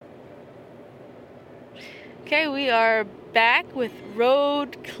Okay, we are back with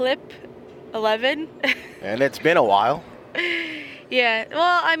Road Clip 11. And it's been a while. Yeah,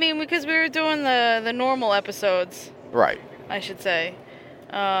 well, I mean, because we were doing the normal episodes, Right. I should say.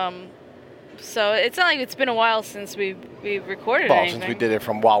 So it's not like it's been a while since we recorded Well, anything. since we did it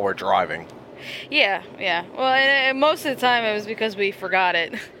from while we're driving. Yeah. Well, and most of the time it was because we forgot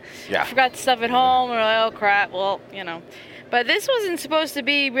it. Yeah. Forgot stuff at home. We're like, oh crap. Well, But this wasn't supposed to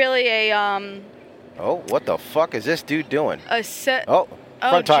be really a Oh, what the fuck is this dude doing? a set. Oh,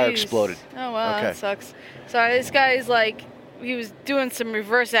 front tire geez. exploded. Oh wow, Okay. that sucks. Sorry, this guy's like, he was doing some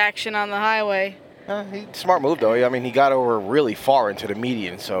reverse action on the highway. Smart move, though. I mean, he got over really far into the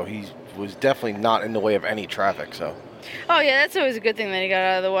median, so he was definitely not in the way of any traffic, so. Oh yeah, that's always a good thing that he got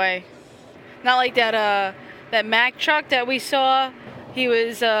out of the way. Not like that Mack truck that we saw. He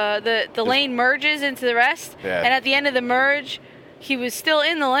was the lane merges into the rest, Yeah. and at the end of the merge, he was still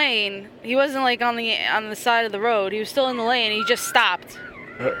in the lane. He wasn't like on the side of the road. He was still in the lane. He just stopped.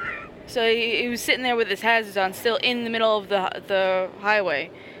 So he was sitting there with his hazards on, still in the middle of the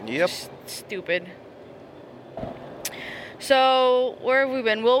highway. Yep. Stupid. So where have we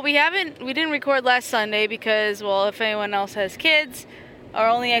been? Well, we didn't record last Sunday because, well, if anyone else has kids, our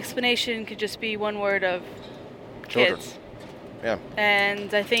only explanation could just be one word of Children. kids. Yeah.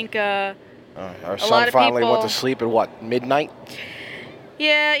 And I think Our lot son of finally went people- to sleep at what, midnight?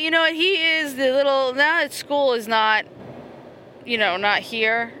 yeah, he is the little, now that school is not, not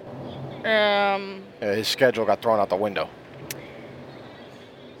here. His schedule got thrown out the window.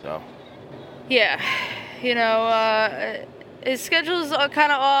 So. Yeah, his schedule's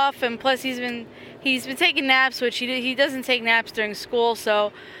kind of off, and plus he's been taking naps, which he doesn't take naps during school.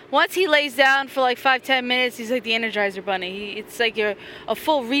 So once he lays down for like 5-10 minutes, he's like the Energizer Bunny. It's like a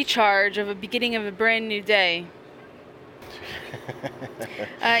full recharge of a beginning of a brand new day.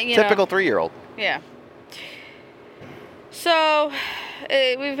 Typical 3-year-old. Yeah. So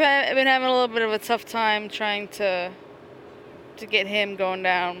we've been having a little bit of a tough time trying to get him going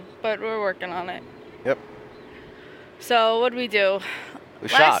down, but we're working on it. Yep. So what do we do? We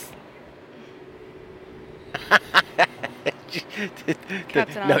shot.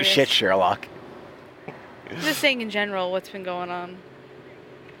 Captain No Obvious. shit, Sherlock. Just saying in general, what's been going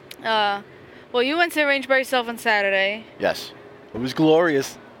on. Well, you went to the range by yourself on Saturday. Yes. It was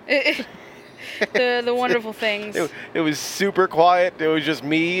glorious. the wonderful things. It was super quiet. It was just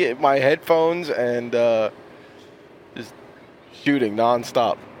me, my headphones, and just shooting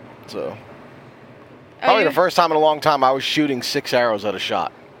nonstop. So probably the first time in a long time I was shooting 6 arrows at a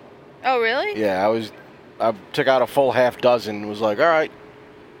shot. Oh, really? Yeah, I took out a full half dozen and was like, all right.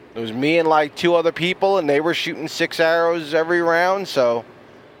 It was me and like 2 other people, and they were shooting 6 arrows every round, so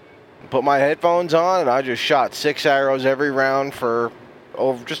put my headphones on, and I just shot 6 arrows every round for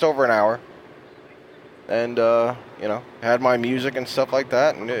just over an hour. And, had my music and stuff like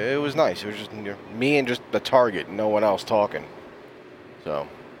that, and it was nice. It was just me and just the target, no one else talking. So.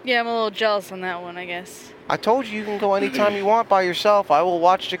 Yeah, I'm a little jealous on that one, I guess. I told you can go anytime you want by yourself. I will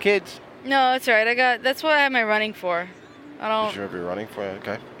watch the kids. No, that's all right. That's what I have my running for. I don't. You should be running for it.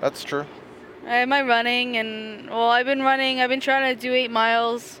 Okay, that's true. I have my running, and well, I've been running. I've been trying to do 8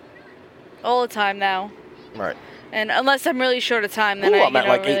 miles all the time now. Right. And unless I'm really short of time, then I'm at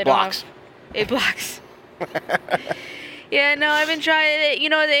like really 8 don't blocks. have 8 blocks. Yeah, no, I've been trying.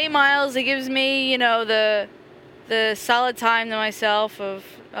 The 8 miles, it gives me, the solid time to myself of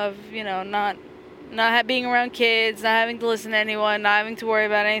not being around kids, not having to listen to anyone, not having to worry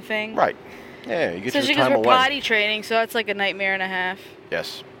about anything. Right. Yeah, you get Especially your because time we're away. potty training, so that's like a nightmare and a half.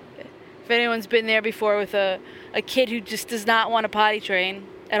 Yes. If anyone's been there before with a kid who just does not want to potty train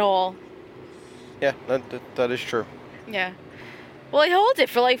at all. Yeah, that is true. Yeah. Well, he holds it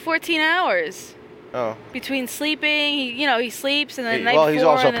for like 14 hours. Oh. Between sleeping, he sleeps, and then the night Well, he's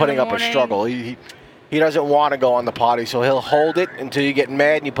before, also and then putting in the up a morning. struggle. He doesn't want to go on the potty, so he'll hold it until you get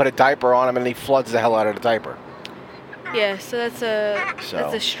mad and you put a diaper on him, and he floods the hell out of the diaper. Yeah, so that's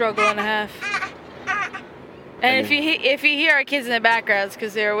a struggle and a half. And if you hear our kids in the background, it's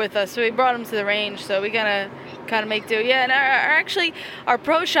because they're with us. So we brought them to the range, so we gotta kind of make do. Yeah, and our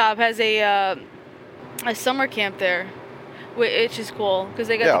pro shop has a summer camp there, which is cool because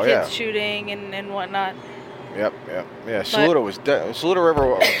they got the kids shooting and whatnot. Yep. Yeah, Saluda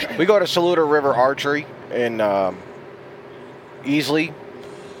River. We go to Saluda River Archery in Easley,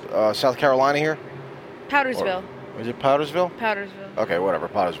 South Carolina here. Powdersville. Is it Powdersville? Powdersville. Okay, whatever,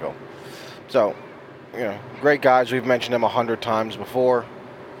 Powdersville. So, great guys. We've mentioned them 100 times before.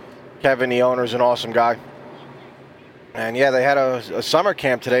 Kevin, the owner, is an awesome guy. And yeah, they had a summer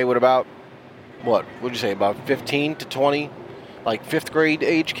camp today with about, what would you say, about 15 to 20, like 5th grade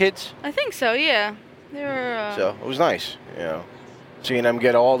age kids? I think so, yeah. They were. So it was nice, seeing them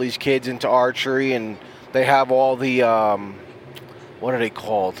get all these kids into archery, and they have all the what are they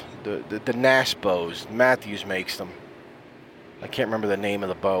called? The NAS bows. Matthews makes them. I can't remember the name of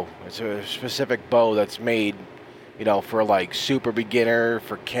the bow. It's a specific bow that's made, for like super beginner,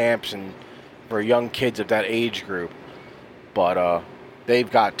 for camps, and for young kids of that age group. But they've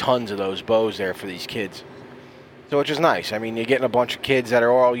got tons of those bows there for these kids. So which is nice. I mean, you're getting a bunch of kids that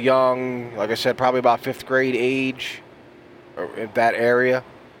are all young, like I said, probably about 5th grade age, or in that area.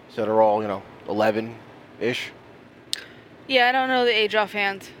 So they're all, 11-ish. Yeah, I don't know the age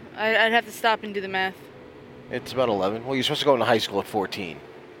offhand. I'd have to stop and do the math. It's about 11. Well, you're supposed to go into high school at 14.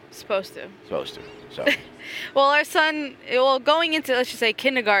 Supposed to. So. Well, our son, going into, let's just say,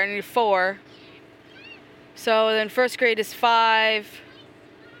 kindergarten is 4. So then 1st grade is 5.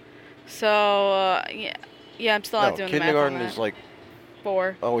 So, yeah, I'm still not doing the math on that. Kindergarten is like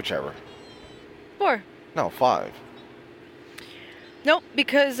 4. Oh, whichever. 4. No, 5. Nope,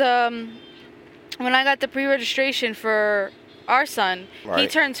 because when I got the pre-registration for our son, he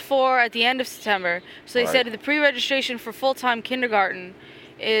turns 4 at the end of September. So they said the pre-registration for full-time kindergarten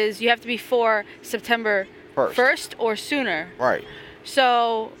is you have to be 4 September 1st or sooner. Right.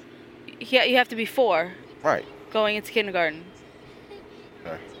 So you have to be 4. Right. Going into kindergarten.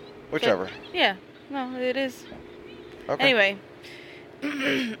 Okay. Whichever. But, yeah. No, it is. Okay.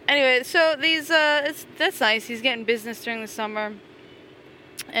 Anyway, so these that's nice. He's getting business during the summer.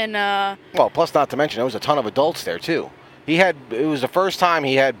 And well, plus not to mention there was a ton of adults there too. It was the first time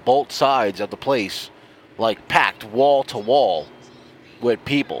he had both sides of the place like packed wall to wall with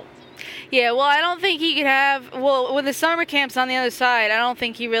people. Yeah, well, I don't think he could have. Well, with the summer camps on the other side, I don't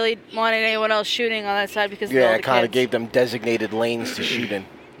think he really wanted anyone else shooting on that side because it kind of gave them designated lanes to shoot in.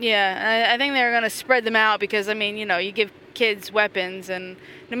 Yeah, I think they were going to spread them out because I mean, you give kids weapons, and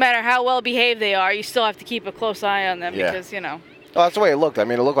no matter how well behaved they are, you still have to keep a close eye on them because Well, that's the way it looked. I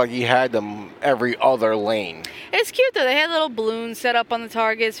mean, it looked like he had them every other lane. It's cute though. They had little balloons set up on the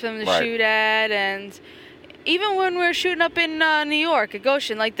targets for them to shoot at, and even when we were shooting up in New York at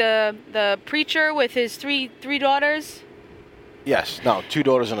Goshen, like the preacher with his three daughters. Yes. No, 2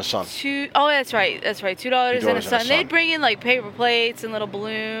 daughters and a son. Oh, that's right. 2 daughters and a son. They'd bring in like paper plates and little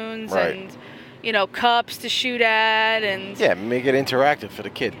balloons and cups to shoot at and. Yeah, make it interactive for the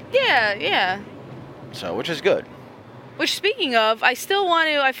kid. Yeah. So, which is good. Which, speaking of, I still want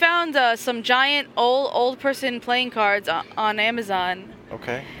to. I found some giant old person playing cards on Amazon.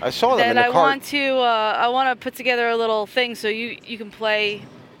 Okay, I saw them in the cart. I want to put together a little thing so you can play.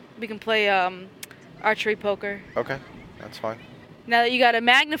 We can play archery poker. Okay, that's fine. Now that you got a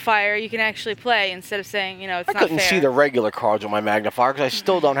magnifier, you can actually play instead of saying, it's not fair. I couldn't see the regular cards with my magnifier because I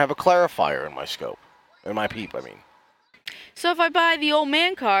still don't have a clarifier in my scope, in my peep. I mean. So if I buy the old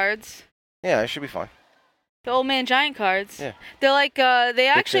man cards. Yeah, it should be fine. The old man giant cards. Yeah. They're like, they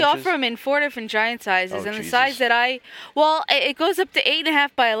actually offer them in 4 different giant sizes. And the size that it goes up to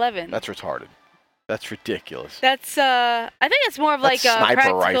 8.5 by 11. That's retarded. That's ridiculous. That's, I think it's more of like a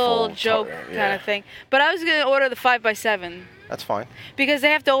practical joke kind of thing. But I was going to order the 5 by 7. That's fine. Because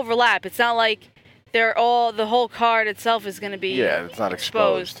they have to overlap. It's not like the whole card itself is going to be it's not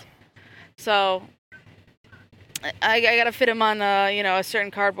exposed. So, I got to fit them on, a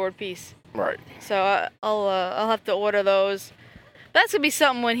certain cardboard piece. Right. So I'll have to order those. That's gonna be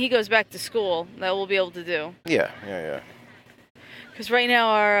something when he goes back to school that we'll be able to do. Yeah. Because right now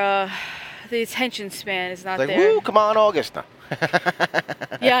our the attention span is not there. Woo, come on, August now.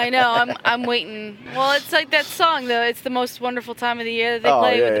 Yeah, I know. I'm waiting. Well, it's like that song though. It's the most wonderful time of the year that they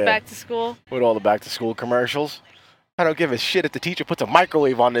play with the back to school. With all the back to school commercials. I don't give a shit if the teacher puts a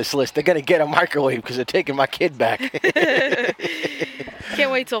microwave on this list. They're gonna get a microwave because they're taking my kid back.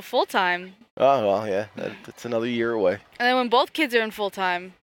 Can't wait till full time. Oh well, yeah, that's another year away. And then when both kids are in full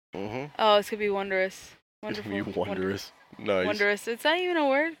time, oh, it's gonna be wondrous. Wonderful. It's gonna be wondrous. Nice. Wondrous. It's not even a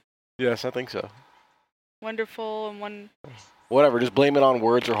word. Yes, I think so. Wonderful and Whatever. Just blame it on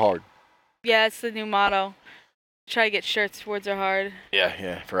words are hard. Yeah, it's the new motto. Try to get shirts. Words are hard.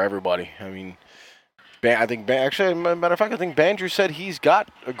 Yeah, for everybody. I mean, I think actually, matter of fact, I think Bandrew said he's got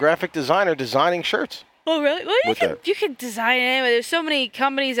a graphic designer designing shirts. Oh, really? Well, you could design it anyway. There's so many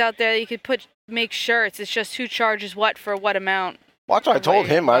companies out there that you could make shirts. It's just who charges what for what amount. Well, that's what I told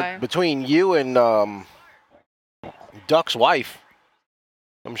him. Between you and Duck's wife,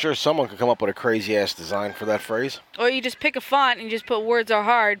 I'm sure someone could come up with a crazy-ass design for that phrase. Or you just pick a font and just put words are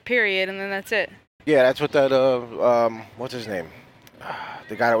hard, period, and then that's it. Yeah, that's what that, what's his name?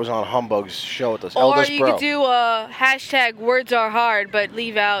 The guy that was on Humbug's show with us, Or Eldest you Bro. could do hashtag words are hard, but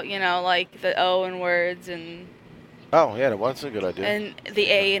leave out, like the O in words and... Oh, yeah, that's a good idea. And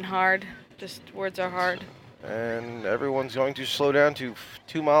the A in hard. Just words are hard. And everyone's going to slow down to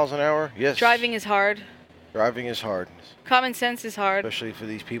 2 miles an hour. Yes. Driving is hard. Driving is hard. Common sense is hard. Especially for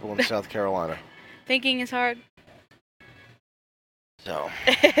these people in South Carolina. Thinking is hard. So.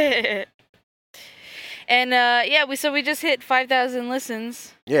 And we just hit 5,000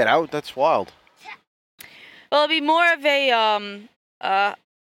 listens. Yeah, that's wild. Well, it'll be more of a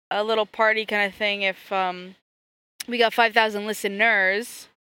little party kind of thing if we got 5,000 listeners.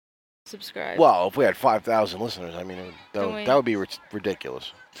 Subscribe. Well, if we had 5,000 listeners, I mean, that would be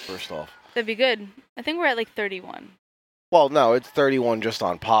ridiculous. First off. That'd be good. I think we're at like 31. Well, no, it's 31 just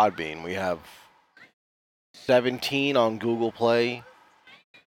on Podbean. We have 17 on Google Play.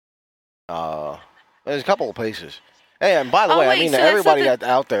 There's a couple of places. Hey, and by the way, I mean, everybody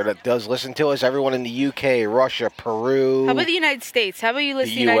out there that does listen to us, everyone in the UK, Russia, Peru. How about the United States? How about you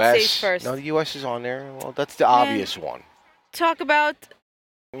listen to the United States first? No, the US is on there. Well, that's the obvious one. Talk about...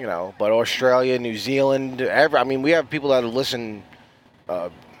 but Australia, New Zealand, we have people that listen,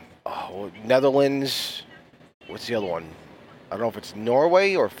 Netherlands, what's the other one? I don't know if it's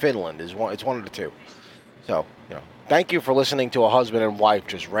Norway or Finland. It's one of the two. So, thank you for listening to a husband and wife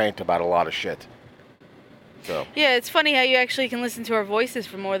just rant about a lot of shit. So. Yeah, it's funny how you actually can listen to our voices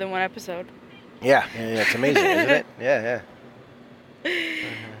for more than one episode. Yeah, it's amazing, isn't it? Yeah.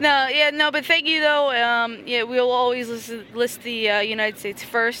 No, but thank you though. We'll always list the United States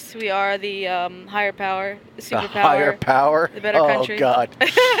first. We are the higher power, the superpower. The higher power? The better country. Oh,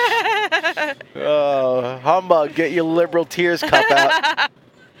 God. Humbug, get your liberal tears cup out.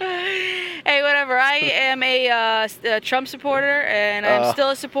 Hey, whatever. I am a Trump supporter, and I'm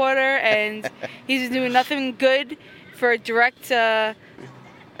still a supporter, and he's doing nothing good for direct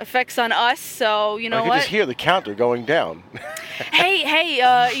effects on us, so you know what? I can just hear the counter going down. hey,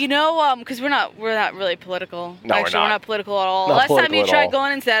 because we're not really political. No, actually, we're not political at all. Not Last time you tried all.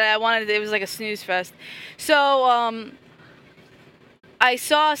 going into that, it was like a snooze fest. So I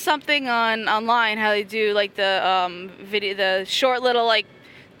saw something online how they do like the video, the short little like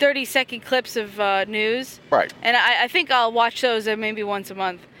 30-second clips of news. Right. And I think I'll watch those maybe once a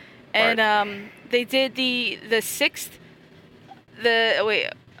month. And they did the 6th.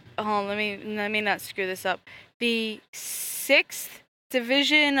 Hold on, let me not screw this up. The 6th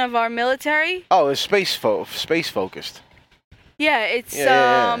division of our military. Oh, it's space focused. Yeah, it's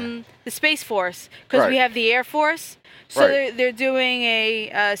the Space Force, because we have the Air Force. So they're doing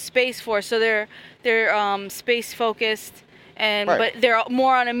a Space Force. So they're space focused, but they're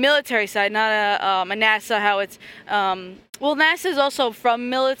more on a military side, not a NASA. How it's NASA's also from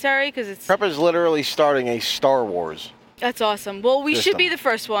military because it's. Prep is literally starting a Star Wars. That's awesome. Well, we should be the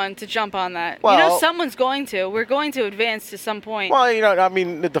first one to jump on that. Well, someone's going to. We're going to advance to some point. Well,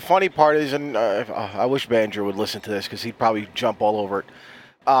 the funny part is, and I wish Banjo would listen to this because he'd probably jump all over it.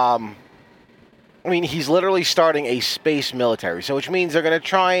 He's literally starting a space military, so which means they're going to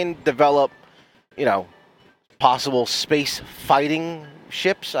try and develop, possible space fighting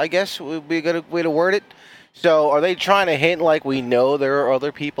ships, I guess would be a good way to word it. So, are they trying to hint like we know there are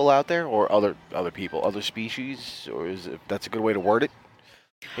other people out there, or other people, other species, or that's a good way to word it?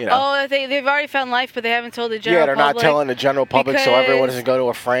 Oh, they've already found life, but they haven't told the general public. Yeah, they're not telling the general public, so everyone doesn't go to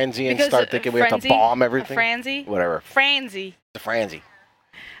a frenzy and start thinking we have to bomb everything. A frenzy? Whatever. Frenzy. The frenzy.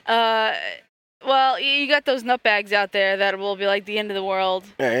 Well, you got those nutbags out there that will be like the end of the world.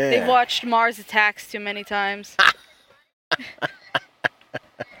 Yeah. They've watched Mars Attacks too many times.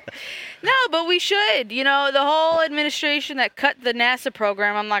 No, but we should. The whole administration that cut the NASA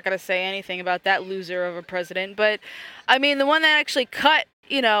program, I'm not going to say anything about that loser of a president, but, the one that actually cut,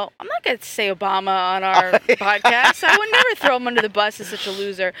 I'm not going to say Obama on our podcast. I would never throw him under the bus as such a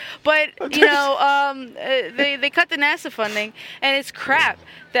loser. But, they cut the NASA funding, and it's crap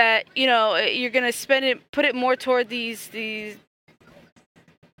that, you're going to put it more toward these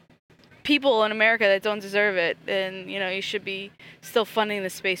people in America that don't deserve it, and you should be still funding the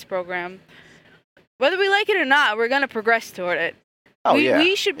space program. Whether we like it or not, we're going to progress toward it.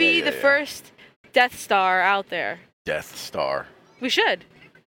 We should be the first Death Star out there. Death Star. We should.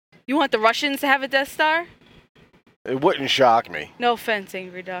 You want the Russians to have a Death Star? It wouldn't shock me. No offense,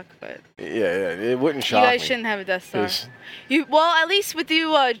 Angry Duck, but yeah, it wouldn't shock me. You guys shouldn't have a Death Star. At least with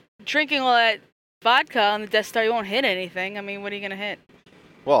you drinking all that vodka on the Death Star, you won't hit anything. What are you going to hit?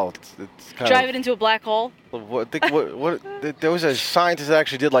 Well, it's kind drive it into a black hole. There was a scientist that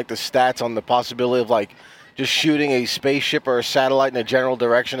actually did like the stats on the possibility of like just shooting a spaceship or a satellite in a general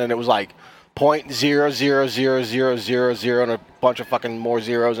direction, and it was like 0.0000000 and a bunch of fucking more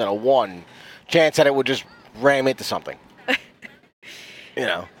zeros and a 1 chance that it would just ram into something.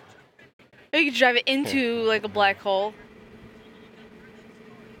 You could drive it into like a black hole.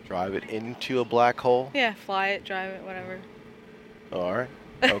 Drive it into a black hole? Yeah, fly it, drive it, whatever. All right.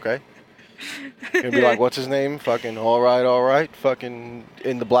 Okay. You're gonna be like, what's his name? Fucking all right. Fucking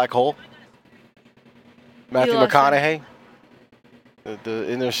in the black hole. Matthew McConaughey. The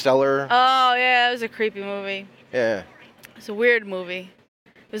Interstellar. Oh yeah, that was a creepy movie. Yeah. It's a weird movie.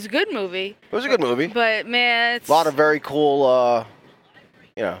 It was a good movie. It was a good movie. But man, it's a lot of very cool.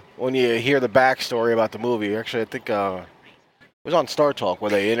 When you hear the backstory about the movie, actually, I think it was on Star Talk where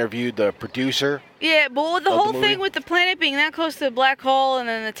they interviewed the producer. Yeah, but the whole thing with the planet being that close to the black hole, and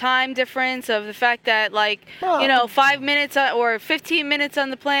then the time difference of the fact that 5 minutes or 15 minutes on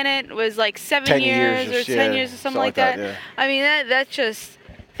the planet was like 7 years or 10 years or something like that. Yeah. I mean,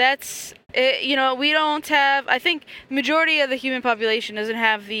 that's it, we don't have. I think the majority of the human population doesn't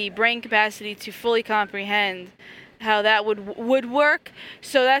have the brain capacity to fully comprehend how that would work.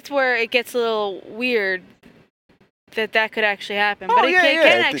 So that's where it gets a little weird. That could actually happen. But it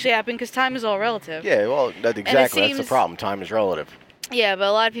can actually happen because time is all relative. Yeah, well, that's the problem. Time is relative. Yeah, but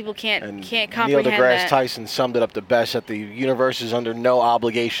a lot of people can't comprehend Neil deGrasse Tyson summed it up the best, that the universe is under no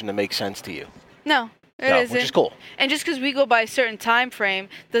obligation to make sense to you. No, it isn't. Which is cool. And just because we go by a certain time frame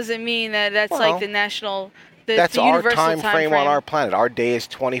doesn't mean that's like the national... That's the our time frame on our planet. Our day is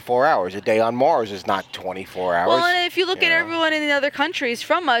 24 hours. A day on Mars is not 24 hours. Well, and if you look at everyone in the other countries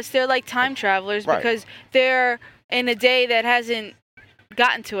from us, they're like time travelers because they're in a day that hasn't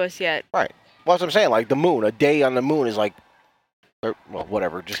gotten to us yet. Right. Well, that's what I'm saying. Like the moon, a day on the moon is like,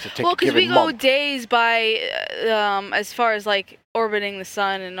 whatever, just to take a given month. Well, because we go days by, as far as like orbiting the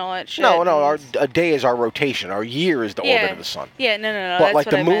sun and all that shit. No, a day is our rotation. Our year is the orbit of the sun. Yeah, no. But like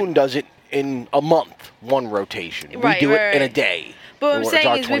the moon does it in a month, one rotation. We do it in a day. But what I'm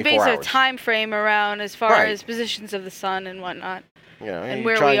saying is we base our time frame around as far as positions of the sun and whatnot. And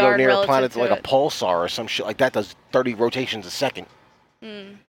where we are to go near a planet like a pulsar or some shit like that does 30 rotations a second.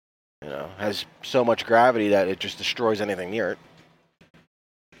 Has so much gravity that it just destroys anything near it.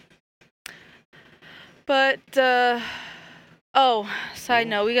 But, side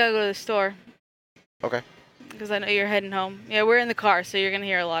note, we gotta go to the store. Okay. Because I know you're heading home. Yeah, we're in the car, so you're gonna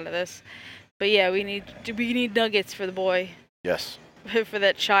hear a lot of this. But yeah, we need nuggets for the boy. Yes. For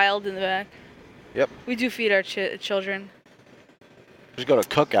that child in the back. Yep. We do feed our children. Just go to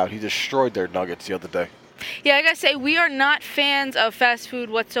Cookout. He destroyed their nuggets the other day. Yeah, I gotta say, we are not fans of fast food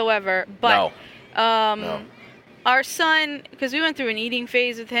whatsoever. But, no. Our son, because we went through an eating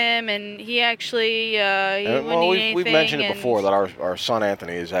phase with him, and he actually wouldn't eat anything. We've mentioned it before that our son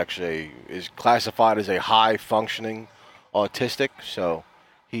Anthony is classified as a high functioning autistic. So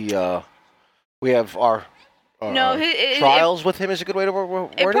we have our trials with him is a good way to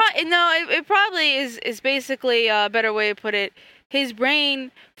word it. It probably is basically a better way to put it. His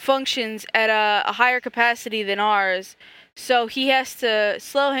brain functions at a higher capacity than ours, so he has to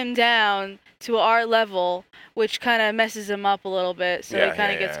slow him down to our level, which kind of messes him up a little bit, so he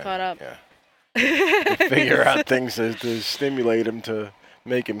kind of gets caught up. Yeah. Figure out things to stimulate him to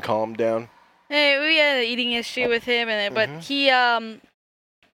make him calm down. Hey, we had an eating issue with him, but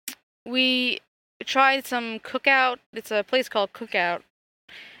we tried some Cookout. It's a place called Cookout.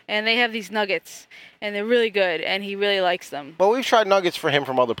 And they have these nuggets, and they're really good, and he really likes them. Well, we've tried nuggets for him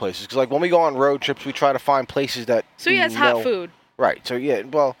from other places, because like when we go on road trips, we try to find places that. So he has hot food. Right. So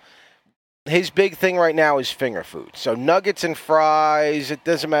his big thing right now is finger food. So nuggets and fries, it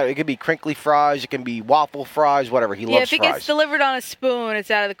doesn't matter. It could be crinkly fries, it can be waffle fries, whatever. He loves fries. Yeah, if it gets delivered on a spoon,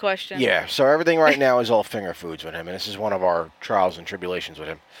 it's out of the question. Yeah. So everything right now is all finger foods with him, and this is one of our trials and tribulations with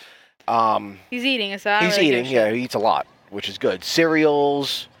him. He's eating. He's eating. Yeah, he eats a lot, which is good.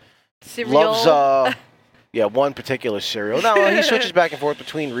 Cereals. Loves one particular cereal. No, he switches back and forth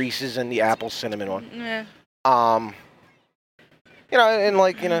between Reese's and the apple cinnamon one. Yeah.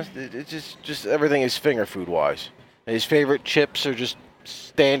 It's just everything is finger food wise. His favorite chips are just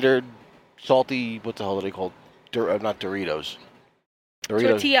standard salty. What the hell are they called? Not Doritos.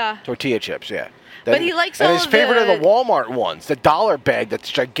 Tortilla chips. Yeah. But he likes his favorite are the Walmart ones, the dollar bag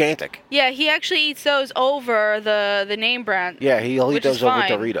that's gigantic. Yeah, he actually eats those over the name brand. Yeah, he'll eat those over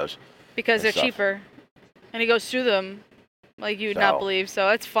Doritos. Because they're cheaper. And he goes through them like you would not believe. So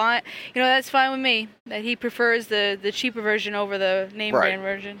that's fine. That's fine with me. That he prefers the cheaper version over the name brand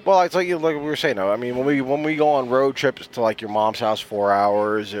version. Well, it's like we were saying, I mean, when we go on road trips to like your mom's house 4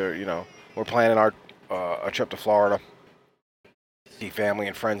 hours, or we're planning a trip to Florida, see family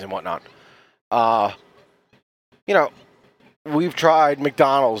and friends and whatnot. We've tried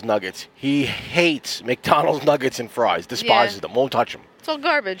McDonald's nuggets. He hates McDonald's nuggets and fries. Despises them. Won't touch them. It's all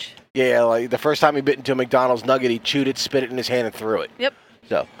garbage. Yeah, like the first time he bit into a McDonald's nugget, he chewed it, spit it in his hand, and threw it. Yep.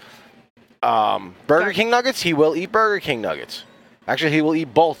 So, Burger King nuggets, he will eat Burger King nuggets. Actually, he will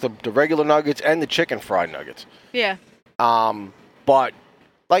eat both the regular nuggets and the chicken fried nuggets. Yeah. But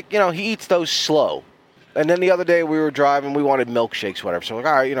like he eats those slow. And then the other day we were driving, we wanted milkshakes, whatever. So like,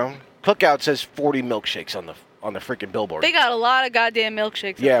 all right, Cookout says 40 milkshakes on the freaking billboard. They got a lot of goddamn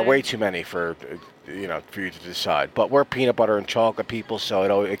milkshakes. Yeah, up there. way too many for you to decide. But we're peanut butter and chocolate people,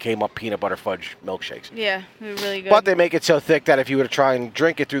 so it came up peanut butter fudge milkshakes. Yeah, they're really good. But they make it so thick that if you were to try and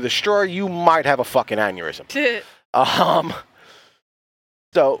drink it through the straw, you might have a fucking aneurysm.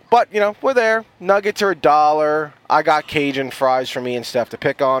 So, but we're there. Nuggets are $1. I got Cajun fries for me and Steph to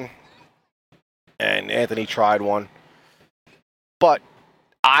pick on, and Anthony tried one. But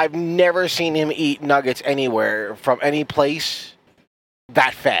I've never seen him eat nuggets anywhere from any place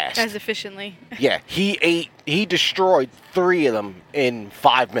that fast. As efficiently. Yeah, he destroyed 3 of them in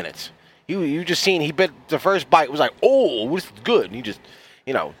 5 minutes. You just seen, he bit the first bite, was like, oh, this is good. And he just,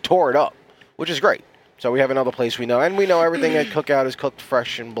 tore it up, which is great. So we have another place we know, and we know everything at Cookout is cooked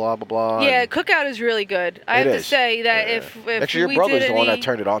fresh and blah, blah, blah. Yeah, Cookout is really good. I have to say that if actually, your brother's the one that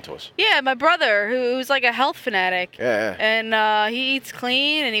turned it on to us. Yeah, my brother, who's like a health fanatic. Yeah. And he eats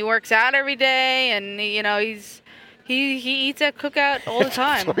clean, and he works out every day, and, he eats at Cookout all the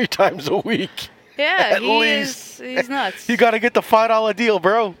time. 3 times a week. Yeah, at least. He's nuts. You got to get the $5 deal,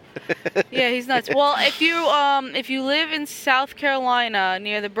 bro. Yeah, he's nuts. Well, if you live in South Carolina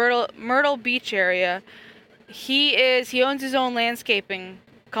near the Myrtle Beach area, he owns his own landscaping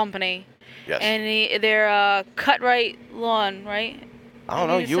company. Yes. And they're Cut Right Lawn, right? I don't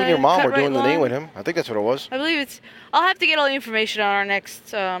know. You and your mom were doing the name with him. I think that's what it was. I believe it's. I'll have to get all the information on our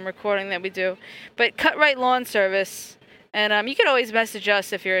next recording that we do. But Cut Right Lawn Service, and you can always message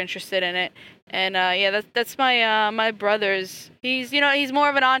us if you're interested in it. And that's my brother's. He's he's more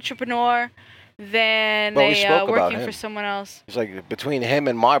of an entrepreneur than working for someone else. It's like between him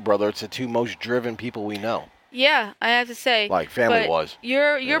and my brother, it's the 2 most driven people we know. Yeah, I have to say. Like family-wise.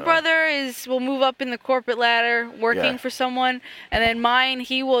 Your brother will move up in the corporate ladder working for someone, and then mine,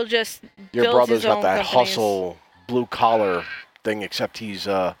 he will just build his own companies. Your brother's got that hustle, blue-collar thing, except he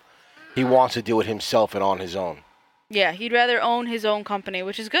wants to do it himself and on his own. Yeah, he'd rather own his own company,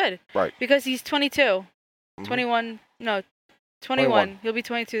 which is good. Right. Because he's 22. Mm-hmm. 21. He'll be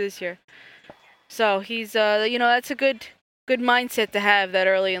 22 this year. So he's, that's a good mindset to have that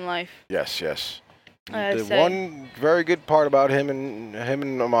early in life. Yes. The one very good part about him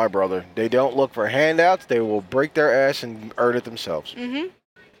and my brother, they don't look for handouts. They will break their ass and earn it themselves. Mm-hmm.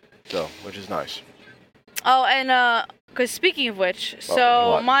 So, which is nice. Oh, and because speaking of which,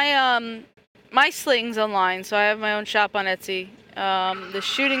 my sling's online, so I have my own shop on Etsy. The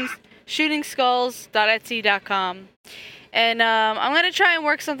shootingskulls.etsy.com. And I'm going to try and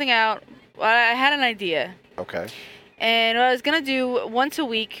work something out. I had an idea. Okay. And what I was going to do once a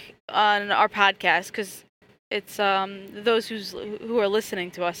week on our podcast, because it's those who are listening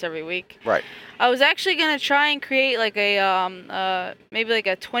to us every week. Right. I was actually going to try and create like a maybe like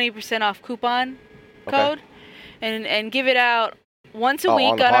a 20% off coupon code and give it out once a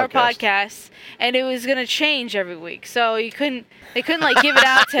week on our podcast, and it was gonna change every week. So they couldn't like give it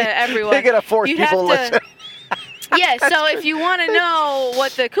out to everyone. They're gonna force people to listen. Yeah. So if you want to know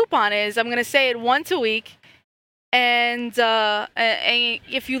what the coupon is, I'm gonna say it once a week, and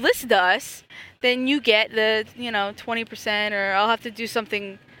if you listen to us, then you get the 20%, or I'll have to do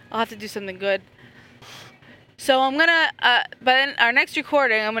something good. So I'm gonna, but in our next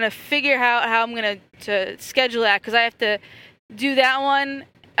recording, I'm gonna figure out how I'm gonna to schedule that, because I have to do that one.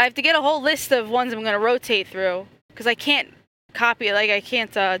 I have to get a whole list of ones I'm gonna rotate through, because I can't copy it, I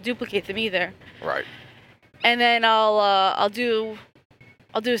can't duplicate them either. Right. And then I'll do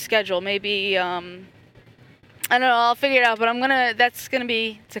a schedule. Maybe I don't know. I'll figure it out. But that's gonna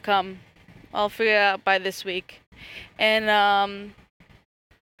be to come. I'll figure it out by this week. And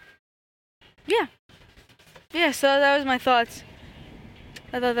yeah. So that was my thoughts.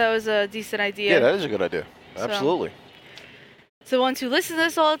 I thought that was a decent idea. Yeah, that is a good idea. Absolutely. So the ones who listen to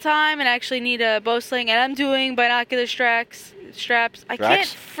this all the time and actually need a bow sling, and I'm doing binocular straps. I can't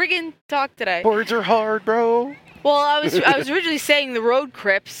friggin' talk today. Words are hard, bro. Well, I was originally saying the road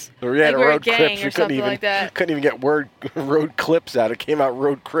crips. Yeah, like the we're road a gang crips. or something like that. Couldn't even get road clips out. It came out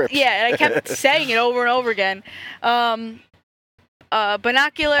road crips. Yeah, and I kept saying it over and over again.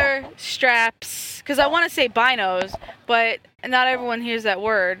 Binocular straps, because I want to say binos, but not everyone hears that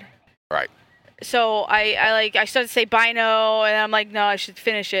word. Right. So I started to say bino, and I'm like, no, I should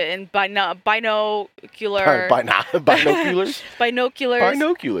finish it in binocular. Binoculars.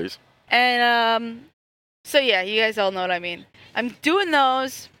 Binoculars. And so yeah, you guys all know what I mean. I'm doing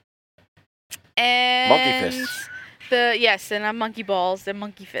those. And monkey fists. Yes, and not monkey balls, they're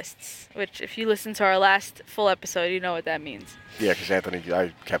monkey fists. Which, if you listen to our last full episode, you know what that means. Yeah, because Anthony,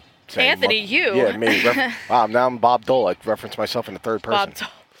 I kept saying... Anthony, you? Yeah, me. Wow, now I'm Bob Dole. I reference myself in the third person. Bob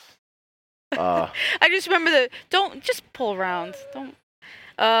Dole. I just remember don't just pull around. Don't.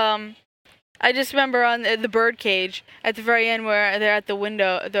 I just remember on the bird cage at the very end where they're at the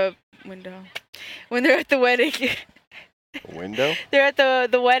window. When they're at the wedding. Window? They're at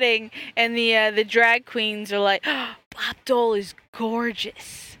the wedding, and the drag queens are like, oh, Bob Dole is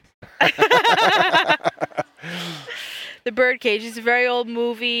gorgeous. The Birdcage is a very old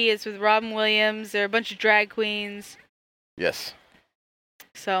movie. It's with Robin Williams. There are a bunch of drag queens. Yes.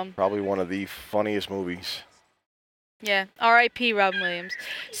 So probably one of the funniest movies. Yeah, R.I.P. Robin Williams.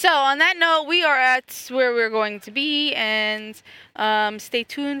 So on that note, we are at where we're going to be, and stay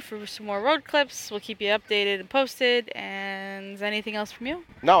tuned for some more road clips. We'll keep you updated and posted. And anything else from you?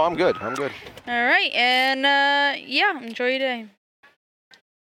 No, I'm good. I'm good. All right, and yeah, enjoy your day.